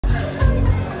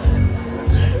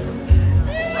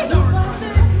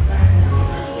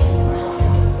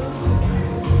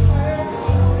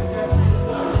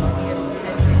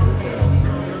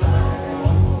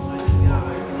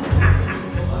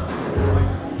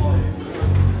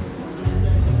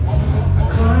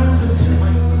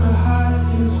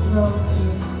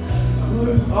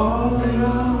all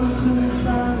around, couldn't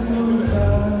find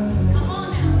nobody.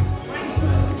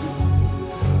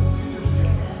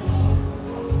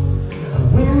 I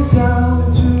went down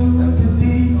into the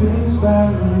deepest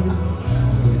valley,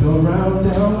 looked around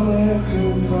down there,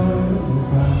 couldn't find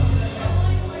nobody.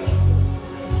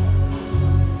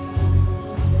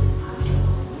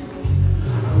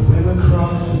 I went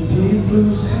across the deep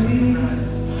blue sea,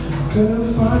 couldn't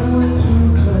find one to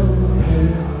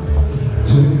compare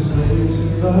to His grace,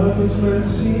 His love, His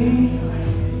mercy.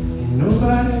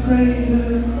 Nobody greater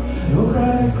than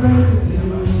you.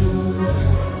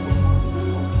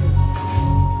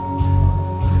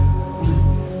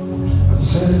 I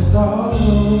searched all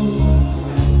over,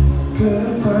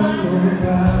 couldn't find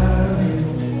nobody.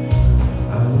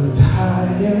 I looked high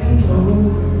and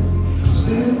low,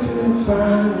 still couldn't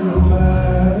find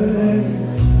nobody.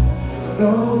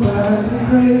 Nobody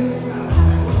great,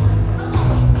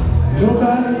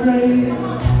 nobody great,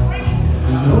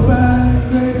 nobody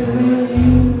greater than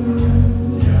you.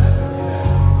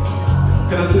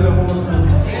 Can I say that one more time?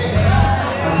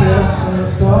 I said I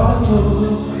searched all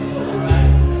over,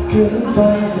 couldn't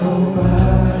find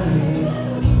nobody.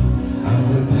 I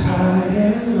looked high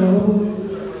and low,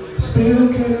 still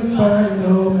couldn't find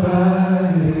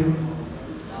nobody.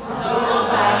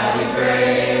 Nobody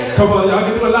great. Come on, y'all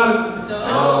can do a lot of.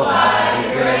 Nobody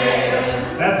great.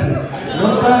 That's it.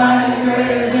 Nobody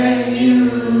greater than you.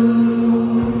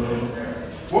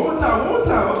 One more time.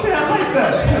 Okay, I like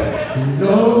that.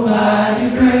 Nobody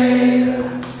greater.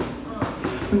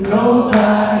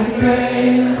 Nobody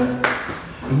greater.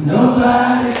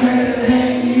 Nobody greater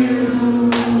than you.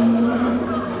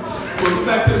 We'll go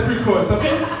back to the pre-chorus,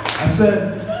 okay?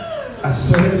 I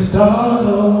searched all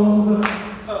over,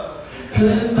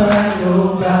 couldn't find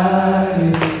nobody.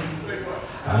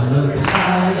 I looked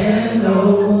high and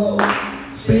low,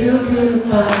 still couldn't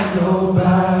find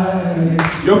nobody.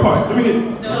 Your part, let me get it.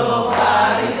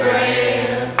 Nobody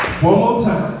greater. One more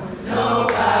time.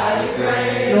 Nobody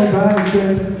greater. Nobody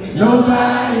greater.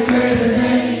 Nobody greater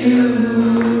than you.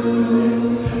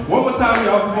 One more time,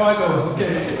 y'all, before I go,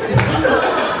 okay?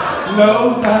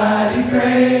 Nobody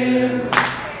greater.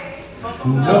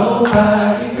 Nobody